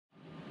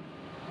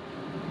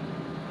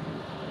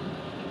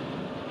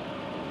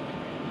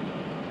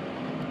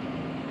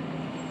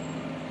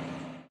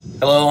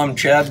Hello, I'm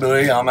Chad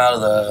Bowie. I'm out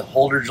of the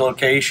Holdridge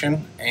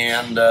location,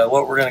 and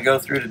what we're going to go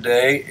through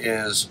today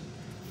is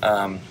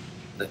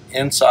the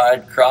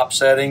inside crop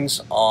settings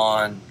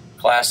on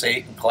Class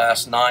 8 and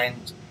Class 9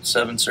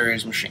 7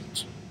 Series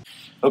machines.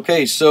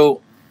 Okay, so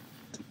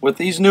with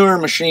these newer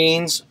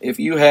machines, if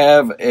you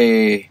have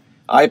a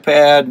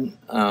iPad,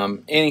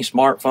 any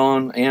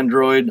smartphone,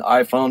 Android,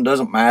 iPhone,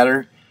 doesn't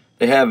matter,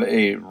 they have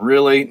a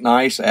really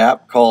nice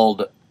app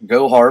called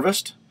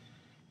GoHarvest.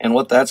 And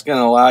what that's going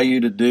to allow you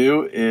to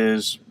do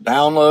is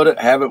download it,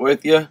 have it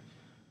with you,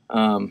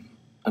 and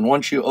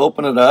once you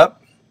open it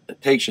up,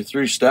 it takes you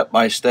through step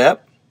by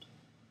step.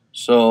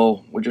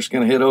 So we're just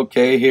going to hit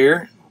OK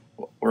here.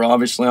 We're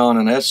obviously on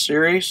an S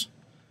series.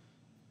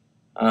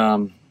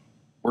 We're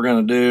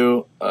going to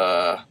do,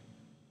 we're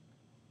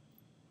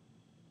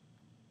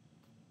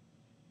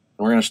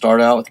going to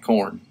start out with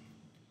corn.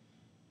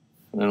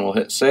 And then we'll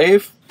hit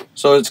save.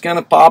 So it's going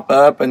to pop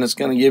up and it's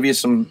going to give you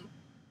some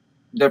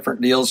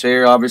different deals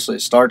here. Obviously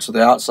it starts with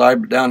the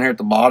outside, but down here at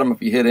the bottom, if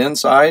you hit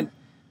inside,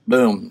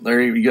 boom, there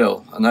you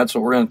go. And that's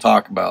what we're going to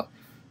talk about.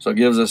 So it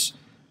gives us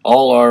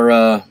all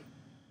our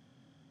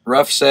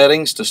rough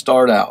settings to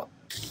start out.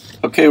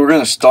 Okay, we're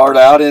going to start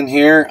out in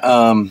here.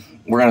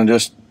 We're going to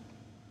just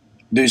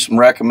do some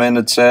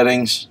recommended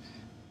settings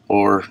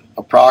or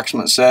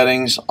approximate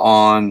settings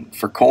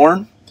for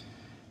corn.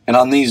 And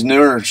on these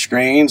newer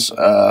screens,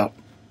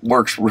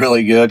 works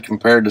really good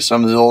compared to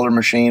some of the older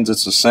machines.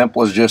 It's as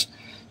simple as just,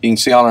 you can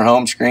see on our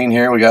home screen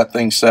here, we got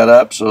things set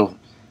up, so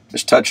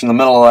just touch in the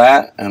middle of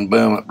that and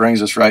boom, it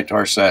brings us right to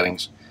our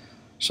settings.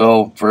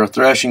 So for a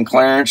threshing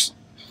clearance,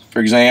 for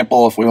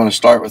example, if we want to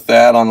start with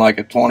that on like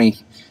a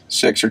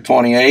 26 or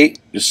 28,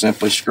 just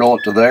simply scroll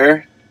it to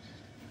there.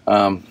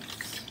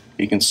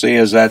 You can see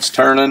as that's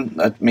turning,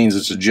 that means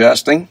it's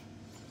adjusting.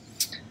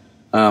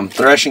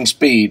 Threshing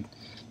speed.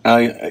 Now,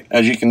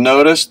 as you can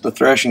notice, the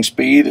threshing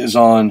speed is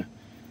on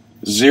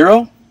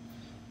 0.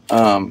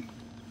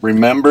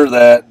 Remember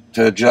that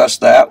to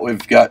adjust that,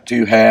 we've got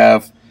to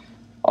have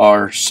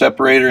our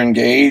separator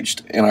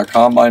engaged and our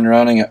combine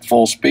running at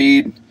full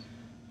speed.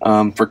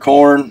 For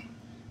corn,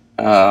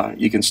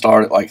 you can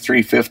start at like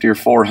 350 or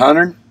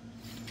 400.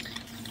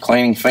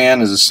 Cleaning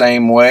fan is the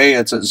same way.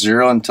 It's at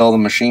 0 until the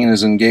machine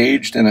is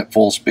engaged and at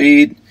full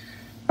speed.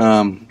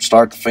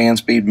 Start the fan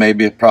speed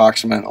maybe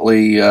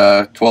approximately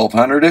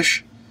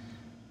 1200-ish.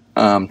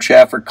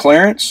 Chaffer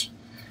clearance,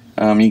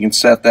 you can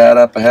set that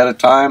up ahead of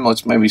time.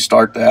 Let's maybe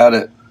start that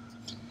at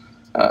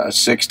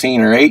 16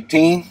 or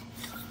 18,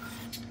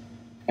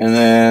 and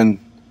then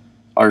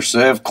our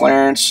sieve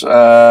clearance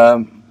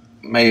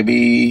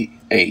maybe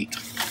 8,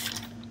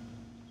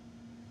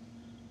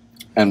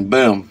 and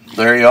boom,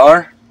 there you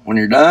are. When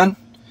you're done,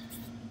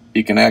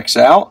 you can X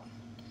out,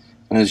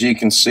 and as you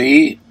can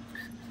see,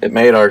 it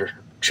made our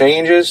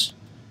changes.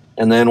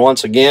 And then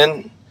once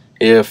again,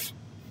 if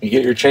you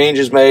get your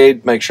changes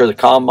made, make sure the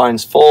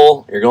combine's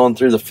full, you're going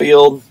through the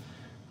field,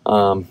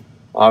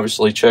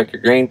 obviously check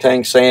your grain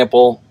tank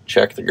sample,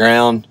 check the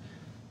ground,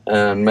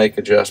 and make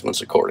adjustments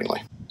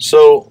accordingly.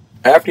 So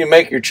after you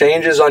make your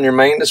changes on your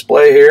main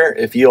display here,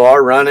 if you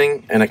are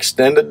running an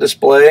extended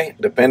display,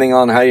 depending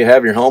on how you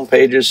have your home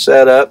pages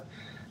set up,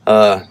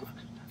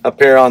 up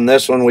here on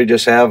this one we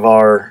just have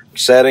our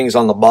settings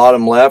on the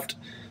bottom left,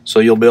 so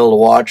you'll be able to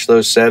watch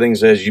those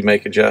settings as you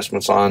make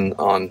adjustments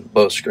on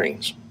both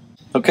screens.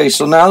 Okay,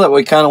 so now that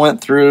we kind of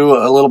went through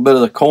a little bit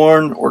of the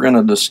corn, we're going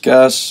to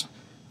discuss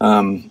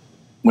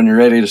when you're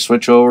ready to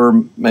switch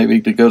over, maybe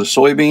to go to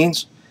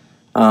soybeans.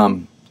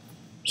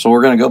 So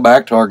we're going to go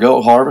back to our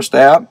GoHarvest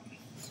app,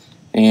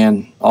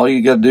 and all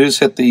you got to do is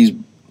hit these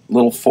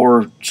little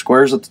 4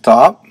 squares at the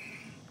top,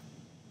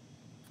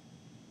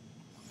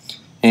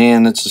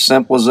 and it's as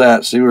simple as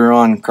that. See, we're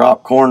on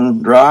crop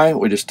corn dry.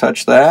 We just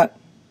touch that,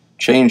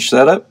 change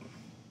setup,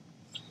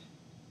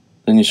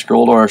 then you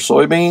scroll to our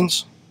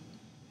soybeans,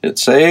 hit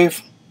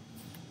save,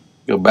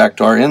 go back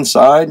to our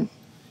inside,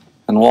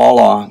 and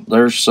voila,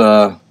 there's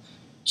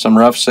some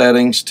rough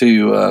settings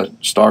to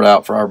start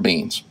out for our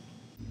beans.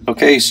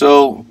 Okay,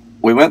 so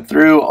we went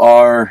through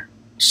our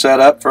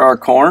setup for our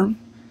corn.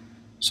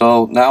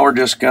 So now we're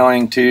just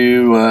going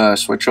to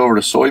switch over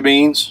to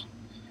soybeans.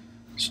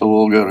 So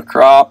we'll go to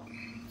crop,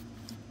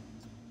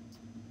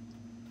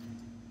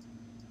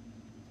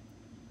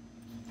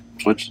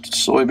 switch to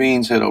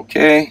soybeans, hit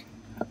OK,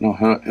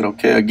 hit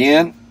OK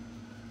again.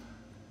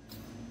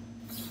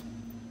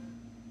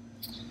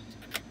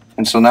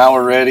 And so now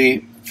we're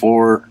ready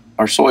for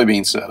our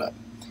soybean setup.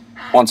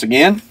 Once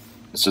again,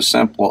 it's as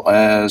simple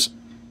as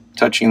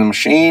touching the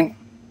machine.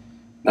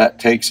 That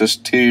takes us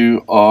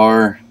to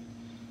our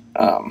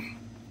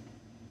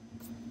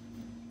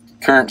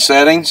current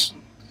settings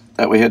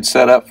that we had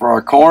set up for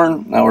our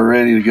corn. Now we're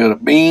ready to go to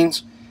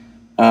beans.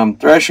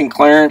 Threshing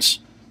clearance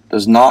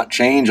does not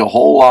change a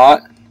whole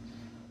lot.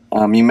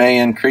 You may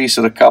increase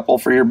it a couple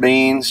for your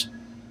beans.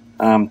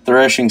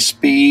 Threshing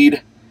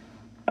speed,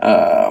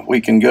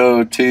 we can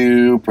go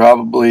to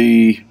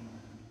probably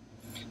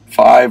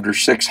 500 or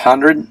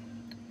 600,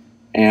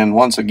 and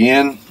once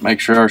again make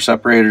sure our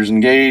separator is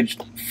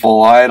engaged,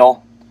 full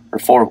idle, or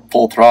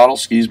full throttle,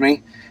 excuse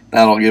me.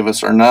 That'll give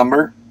us our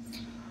number.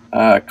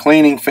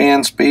 Cleaning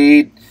fan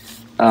speed,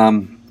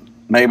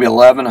 maybe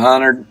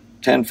 1100,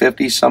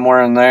 1050,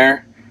 somewhere in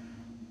there.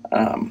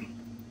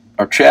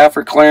 Our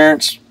chaffer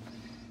clearance,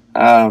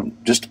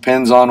 just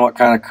depends on what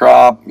kind of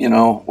crop. You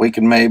know, we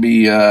can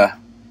maybe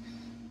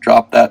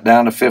drop that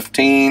down to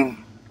 15.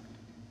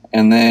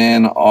 And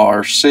then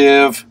our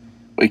sieve,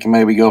 we can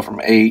maybe go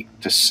from 8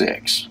 to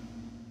 6.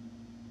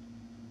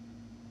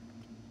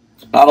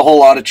 Not a whole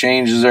lot of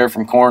changes there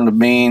from corn to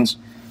beans.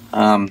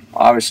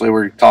 Obviously,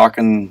 we're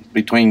talking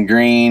between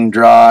green,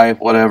 dry,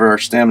 whatever our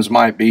stems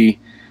might be.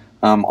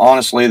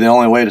 Honestly, the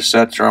only way to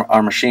set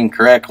our machine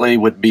correctly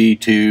would be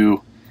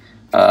to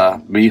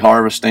be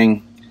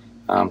harvesting,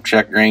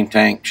 check grain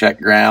tank, check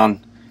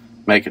ground,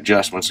 make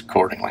adjustments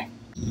accordingly.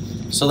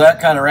 So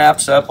that kind of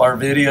wraps up our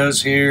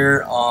videos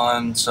here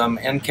on some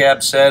end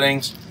cap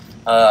settings.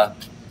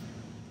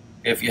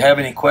 If you have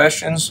any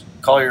questions,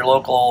 call your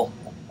local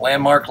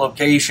landmark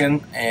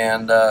location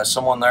and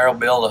someone there will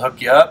be able to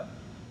hook you up.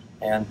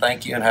 And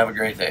thank you and have a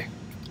great day.